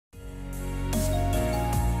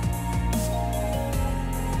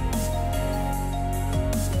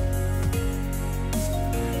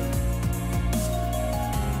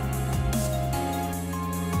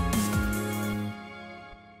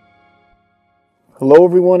Hello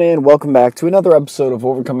everyone and welcome back to another episode of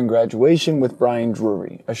Overcoming Graduation with Brian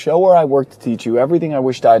Drury, a show where I work to teach you everything I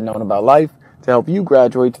wished I'd known about life to help you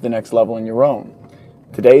graduate to the next level in your own.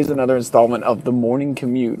 Today is another installment of The Morning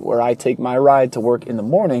Commute, where I take my ride to work in the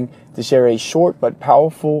morning to share a short but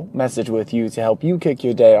powerful message with you to help you kick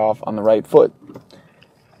your day off on the right foot.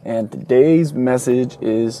 And today's message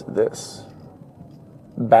is this: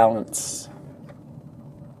 balance.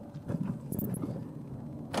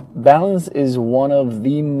 Balance is one of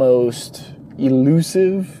the most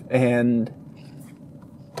elusive and,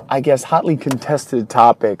 I guess, hotly contested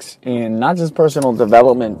topics in not just personal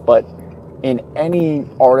development, but in any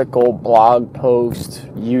article, blog post,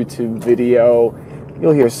 YouTube video.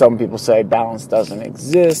 You'll hear some people say balance doesn't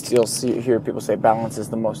exist. You'll hear people say balance is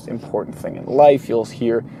the most important thing in life. You'll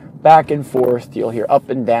hear back and forth. You'll hear up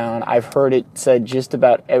and down. I've heard it said just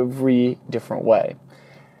about every different way.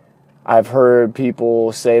 I've heard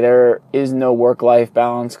people say there is no work-life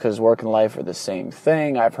balance because work and life are the same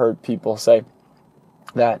thing. I've heard people say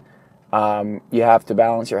that you have to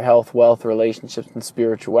balance your health, wealth, relationships, and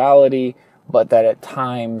spirituality, but that at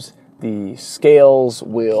times the scales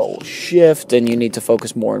will shift and you need to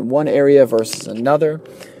focus more in one area versus another.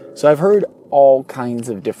 So I've heard all kinds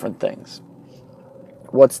of different things.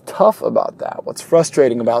 What's tough about that, what's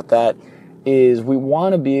frustrating about that, is we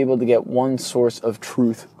want to be able to get one source of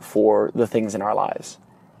truth for the things in our lives.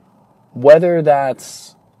 Whether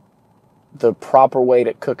that's the proper way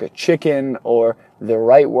to cook a chicken or the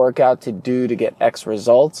right workout to do to get X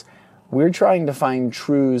results, we're trying to find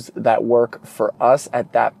truths that work for us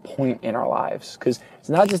at that point in our lives. Because it's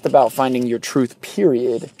not just about finding your truth,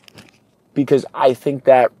 period, because I think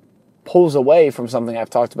that pulls away from something I've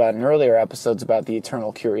talked about in earlier episodes about the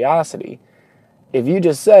eternal curiosity. If you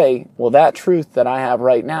just say, well, that truth that I have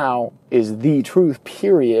right now is the truth,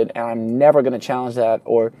 period, and I'm never going to challenge that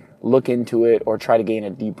or look into it or try to gain a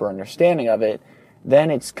deeper understanding of it,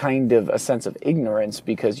 then it's kind of a sense of ignorance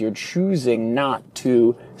because you're choosing not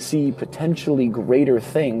to see potentially greater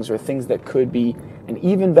things or things that could be an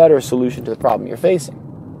even better solution to the problem you're facing.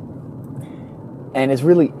 And it's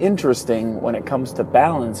really interesting when it comes to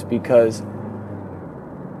balance because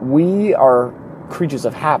we are creatures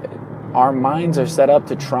of habit. Our minds are set up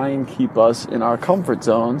to try and keep us in our comfort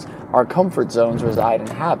zones. Our comfort zones reside in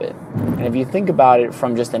habit. And if you think about it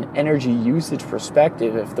from just an energy usage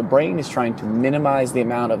perspective, if the brain is trying to minimize the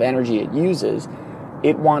amount of energy it uses,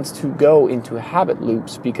 it wants to go into habit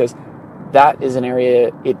loops because that is an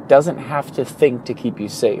area it doesn't have to think to keep you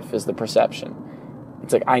safe, is the perception.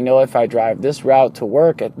 It's like, I know if I drive this route to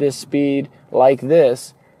work at this speed like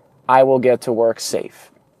this, I will get to work safe.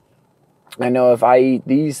 I know if I eat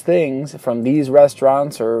these things from these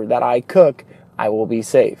restaurants or that I cook, I will be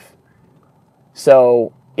safe.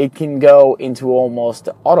 So it can go into almost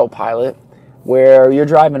autopilot where you're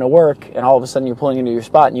driving to work and all of a sudden you're pulling into your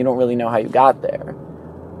spot and you don't really know how you got there.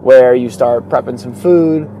 Where you start prepping some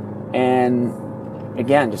food and,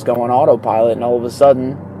 again, just go on autopilot and all of a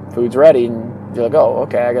sudden food's ready and you're like, oh,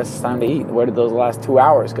 okay, I guess it's time to eat. Where did those last 2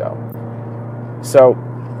 hours go? So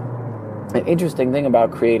an interesting thing about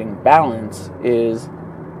creating balance is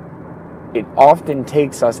it often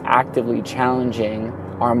takes us actively challenging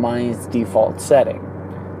our mind's default setting.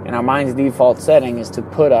 And our mind's default setting is to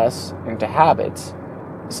put us into habits.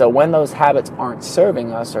 So when those habits aren't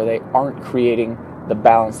serving us or they aren't creating the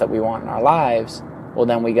balance that we want in our lives, well,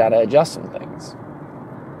 then we got to adjust some things.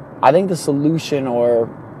 I think the solution or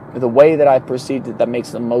the way that I proceed that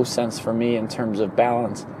makes the most sense for me in terms of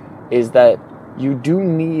balance is that you do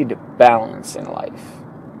need balance in life.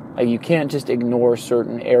 Like, you can't just ignore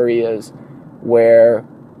certain areas where,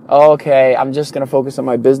 oh, okay, I'm just going to focus on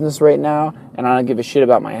my business right now and I don't give a shit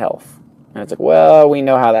about my health. And it's like, well, we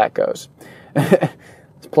know how that goes. There's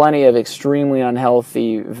plenty of extremely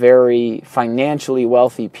unhealthy, very financially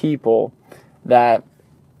wealthy people that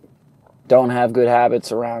don't have good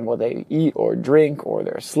habits around what they eat or drink or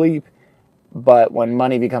their sleep. But when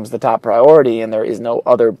money becomes the top priority and there is no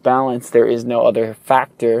other balance, there is no other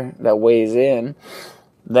factor that weighs in,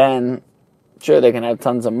 then sure, they can have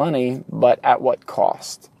tons of money, but at what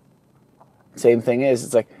cost? Same thing is,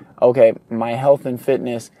 it's like, okay, my health and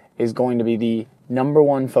fitness is going to be the number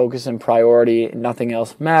one focus and priority. Nothing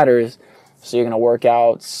else matters. So you're going to work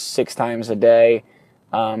out 6 times a day,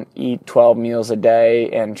 eat 12 meals a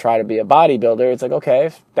day, and try to be a bodybuilder. It's like, okay,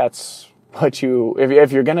 if that's if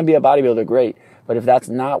you're going to be a bodybuilder, great. But if that's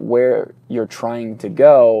not where you're trying to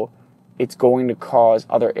go, it's going to cause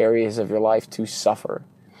other areas of your life to suffer.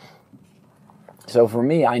 So for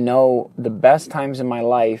me, I know the best times in my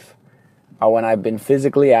life are when I've been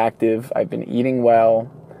physically active, I've been eating well,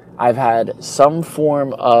 I've had some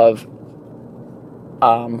form of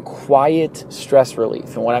quiet stress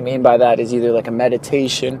relief. And what I mean by that is either like a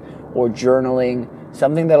meditation or journaling,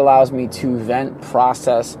 something that allows me to vent,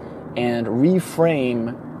 process, and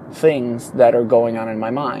reframe things that are going on in my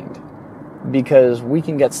mind. Because we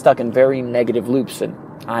can get stuck in very negative loops, and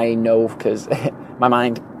I know because my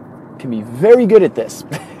mind can be very good at this.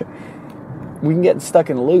 We can get stuck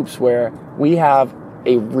in loops where we have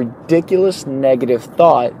a ridiculous negative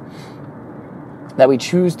thought that we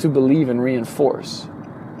choose to believe and reinforce.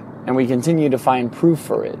 And we continue to find proof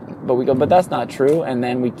for it. But we go, but that's not true. And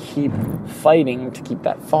then we keep fighting to keep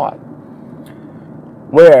that thought.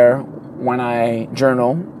 Where when I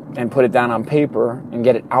journal and put it down on paper and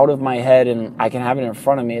get it out of my head and I can have it in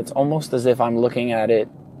front of me, it's almost as if I'm looking at it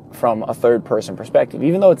from a third person perspective.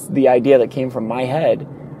 Even though it's the idea that came from my head,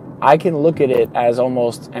 I can look at it as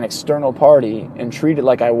almost an external party and treat it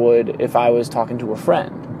like I would if I was talking to a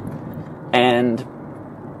friend. And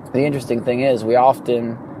the interesting thing is we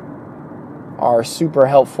often are super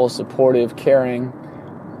helpful, supportive, caring,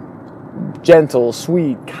 gentle,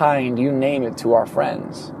 sweet, kind, you name it, to our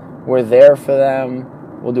friends. We're there for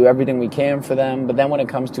them. We'll do everything we can for them. But then when it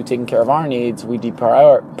comes to taking care of our needs, we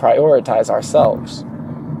deprioritize ourselves.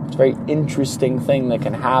 It's a very interesting thing that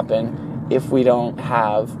can happen if we don't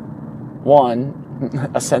have,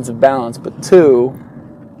 one, a sense of balance, but two,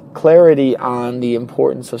 clarity on the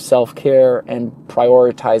importance of self-care and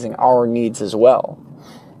prioritizing our needs as well.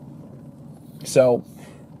 So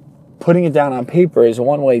putting it down on paper is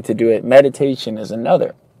one way to do it. Meditation is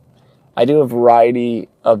another. I do a variety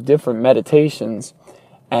of different meditations,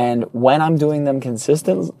 and when I'm doing them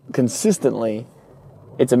consistently,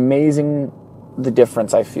 it's amazing the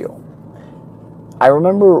difference I feel. I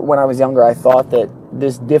remember when I was younger, I thought that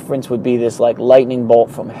this difference would be this like lightning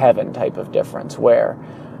bolt from heaven type of difference, where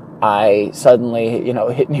I suddenly,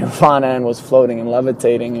 hit nirvana and was floating and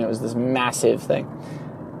levitating, and it was this massive thing.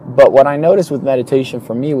 But what I noticed with meditation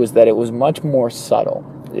for me was that it was much more subtle.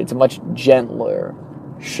 It's a much gentler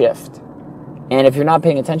shift. And if you're not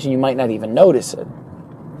paying attention, you might not even notice it.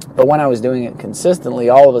 But when I was doing it consistently,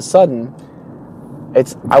 all of a sudden,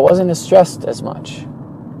 I wasn't as stressed as much.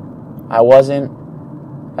 I wasn't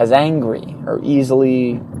as angry or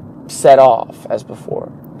easily set off as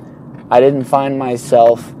before. I didn't find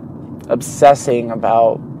myself obsessing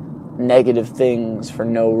about negative things for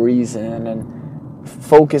no reason and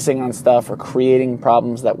focusing on stuff or creating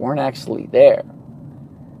problems that weren't actually there.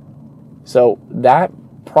 So that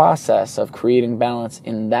process of creating balance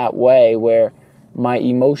in that way, where my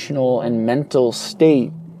emotional and mental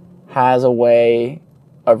state has a way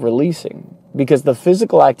of releasing, because the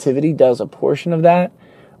physical activity does a portion of that,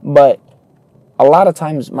 but a lot of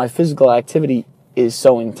times my physical activity is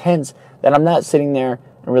so intense that I'm not sitting there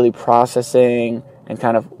and really processing and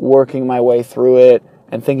kind of working my way through it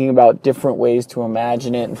and thinking about different ways to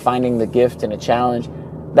imagine it and finding the gift in a challenge.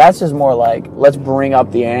 That's just more like, let's bring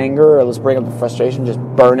up the anger or let's bring up the frustration, just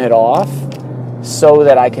burn it off so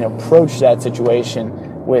that I can approach that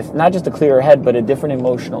situation with not just a clearer head, but a different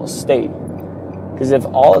emotional state. Because if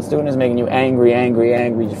all it's doing is making you angry,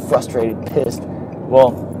 frustrated, pissed,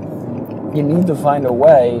 well, you need to find a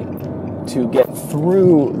way to get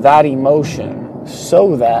through that emotion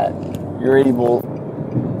so that you're able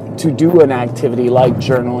to do an activity like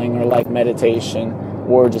journaling or like meditation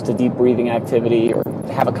or just a deep breathing activity or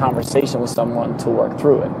have a conversation with someone to work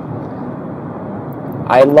through it.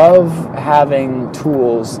 I love having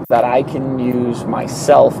tools that I can use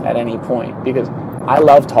myself at any point, because I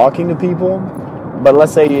love talking to people, but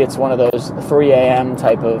let's say it's one of those 3 a.m.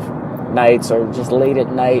 type of nights or just late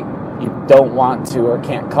at night, you don't want to or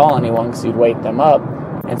can't call anyone because you'd wake them up,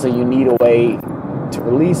 and so you need a way to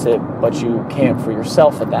release it, but you can't for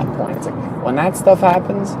yourself at that point. It's like, when that stuff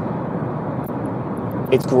happens,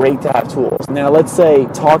 it's great to have tools. Now, let's say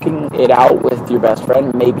talking it out with your best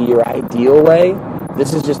friend may be your ideal way.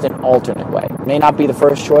 This is just an alternate way. It may not be the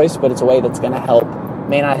first choice, but it's a way that's going to help.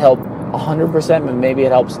 May not help 100%, but maybe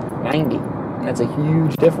it helps 90%. And that's a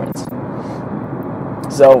huge difference.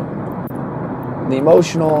 So, the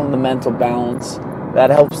emotional and the mental balance, that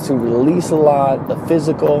helps to release a lot. The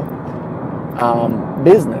physical,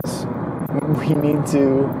 business. We need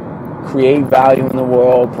to create value in the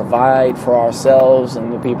world, provide for ourselves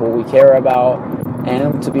and the people we care about,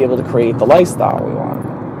 and to be able to create the lifestyle we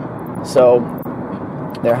want. So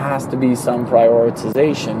there has to be some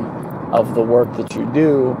prioritization of the work that you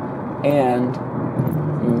do, and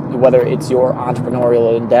whether it's your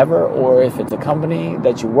entrepreneurial endeavor or if it's a company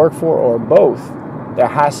that you work for or both, there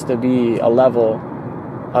has to be a level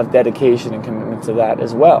of dedication and commitment to that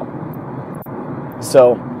as well.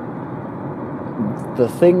 So the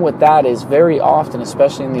thing with that is very often,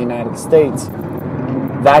 especially in the United States,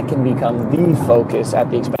 that can become the focus at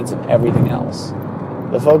the expense of everything else.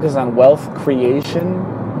 The focus on wealth creation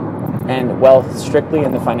and wealth strictly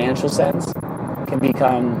in the financial sense can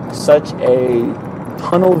become such a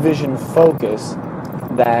tunnel vision focus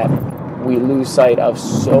that we lose sight of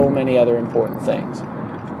so many other important things.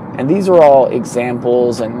 And these are all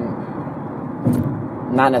examples and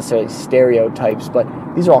not necessarily stereotypes, but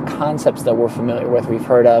these are all concepts that we're familiar with. We've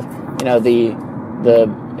heard of,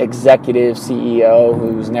 the executive CEO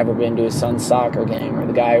who's never been to his son's soccer game, or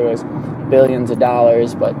the guy who has billions of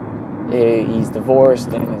dollars, but he's divorced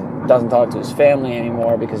and doesn't talk to his family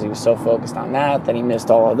anymore because he was so focused on that he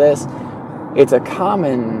missed all of this. It's a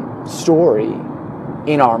common story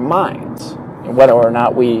in our minds, whether or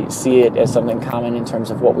not we see it as something common in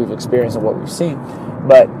terms of what we've experienced and what we've seen.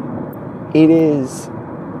 But it is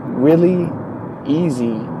really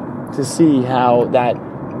easy to see how that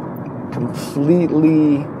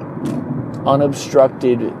completely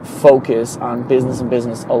unobstructed focus on business and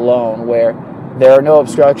business alone, where there are no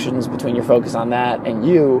obstructions between your focus on that and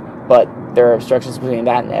you, but there are obstructions between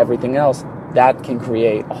that and everything else, that can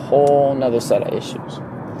create a whole nother set of issues.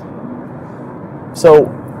 So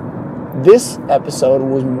this episode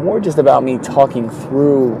was more just about me talking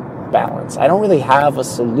through balance. I don't really have a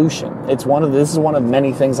solution. This is one of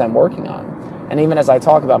many things I'm working on. And even as I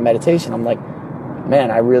talk about meditation, I'm like,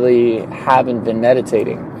 man, I really haven't been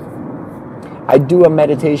meditating. I do a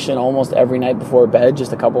meditation almost every night before bed,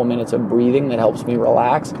 just a couple of minutes of breathing that helps me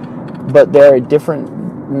relax. But there are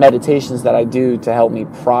different meditations that I do to help me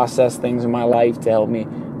process things in my life, to help me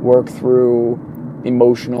work through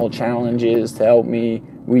emotional challenges, to help me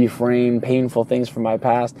reframe painful things from my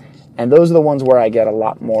past. And those are the ones where I get a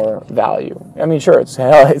lot more value. I mean, sure,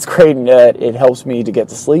 it's great and it helps me to get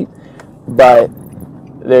to sleep, but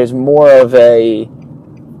there's more of a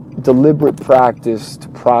deliberate practice to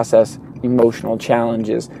process emotional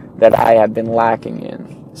challenges that I have been lacking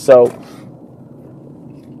in. So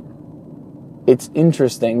it's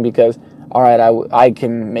interesting because, all right, I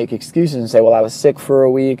can make excuses and say, well, I was sick for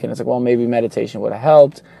a week, and it's like, well, maybe meditation would have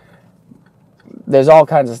helped. There's all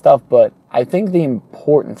kinds of stuff, but I think the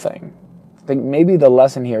important thing, I think maybe the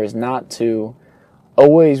lesson here is not to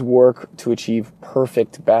always work to achieve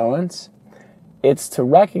perfect balance. It's to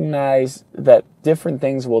recognize that different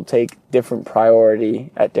things will take different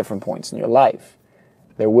priority at different points in your life.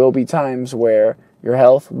 There will be times where your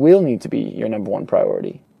health will need to be your number one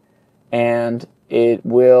priority. And it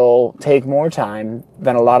will take more time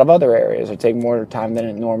than a lot of other areas, or take more time than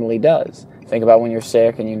it normally does. Think about when you're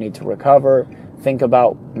sick and you need to recover. Think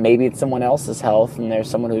about maybe it's someone else's health and there's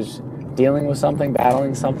someone who's dealing with something,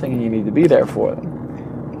 battling something, and you need to be there for them.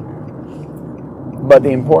 But the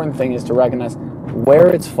important thing is to recognize where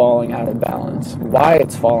it's falling out of balance, why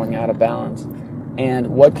it's falling out of balance, and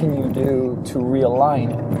what can you do to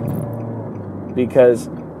realign it. Because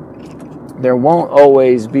there won't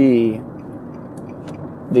always be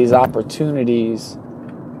these opportunities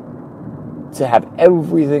to have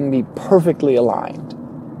everything be perfectly aligned.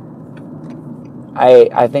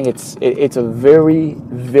 I think it's a very,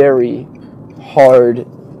 very hard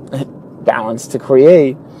balance to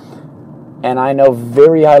create, and I know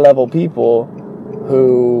very high level people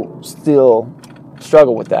who still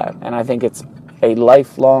struggle with that, and I think it's a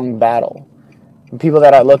lifelong battle. People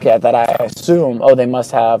that I look at that I assume, they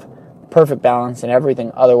must have perfect balance and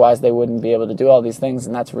everything, otherwise they wouldn't be able to do all these things,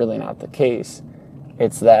 and that's really not the case.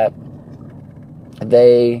 It's that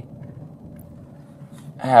they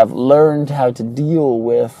have learned how to deal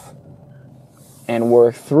with and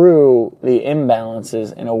work through the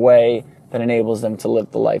imbalances in a way that enables them to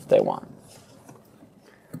live the life they want.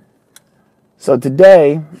 So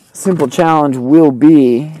today, simple challenge will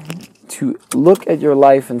be to look at your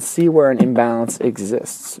life and see where an imbalance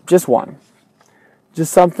exists. Just one.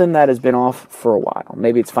 Just something that has been off for a while.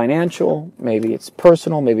 Maybe it's financial, maybe it's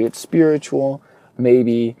personal, maybe it's spiritual,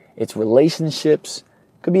 maybe it's relationships.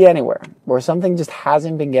 Could be anywhere, where something just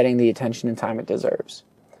hasn't been getting the attention and time it deserves.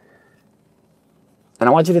 And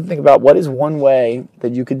I want you to think about what is one way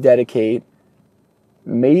that you could dedicate,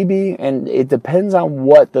 maybe, and it depends on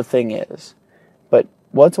what the thing is, but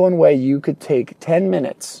what's one way you could take 10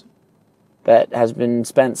 minutes that has been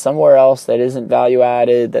spent somewhere else that isn't value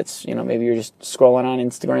added, that's, maybe you're just scrolling on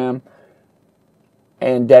Instagram,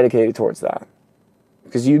 and dedicate it towards that.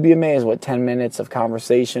 Because you'd be amazed what 10 minutes of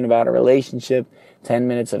conversation about a relationship, 10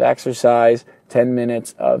 minutes of exercise, 10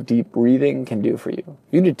 minutes of deep breathing can do for you.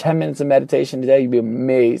 You do 10 minutes of meditation today, you'd be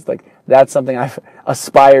amazed. Like, that's something I've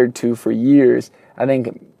aspired to for years. I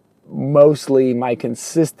think mostly my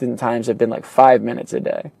consistent times have been like 5 minutes a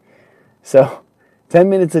day. So 10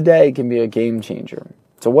 minutes a day can be a game changer.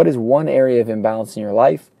 So what is one area of imbalance in your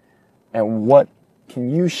life, and what can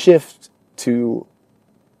you shift to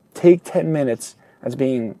take 10 minutes that's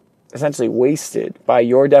being essentially wasted by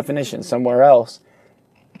your definition somewhere else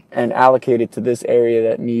and allocate it to this area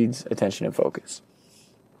that needs attention and focus?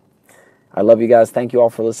 I love you guys. Thank you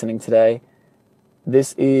all for listening today.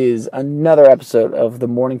 This is another episode of the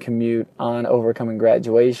Morning Commute on overcoming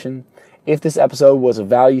graduation. If this episode was of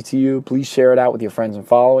value to you, please share it out with your friends and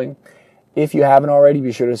following. If you haven't already,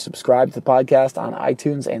 be sure to subscribe to the podcast on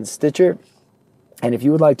iTunes and Stitcher. And if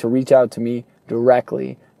you would like to reach out to me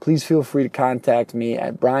directly, please feel free to contact me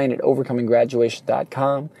at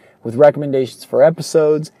brian@overcominggraduation.com with recommendations for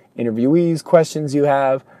episodes, interviewees, questions you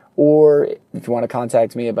have, or if you want to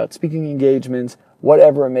contact me about speaking engagements,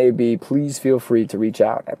 whatever it may be, please feel free to reach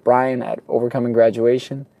out at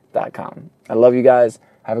brian@overcominggraduation.com. I love you guys.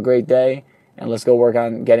 Have a great day, and let's go work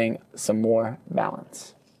on getting some more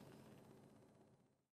balance.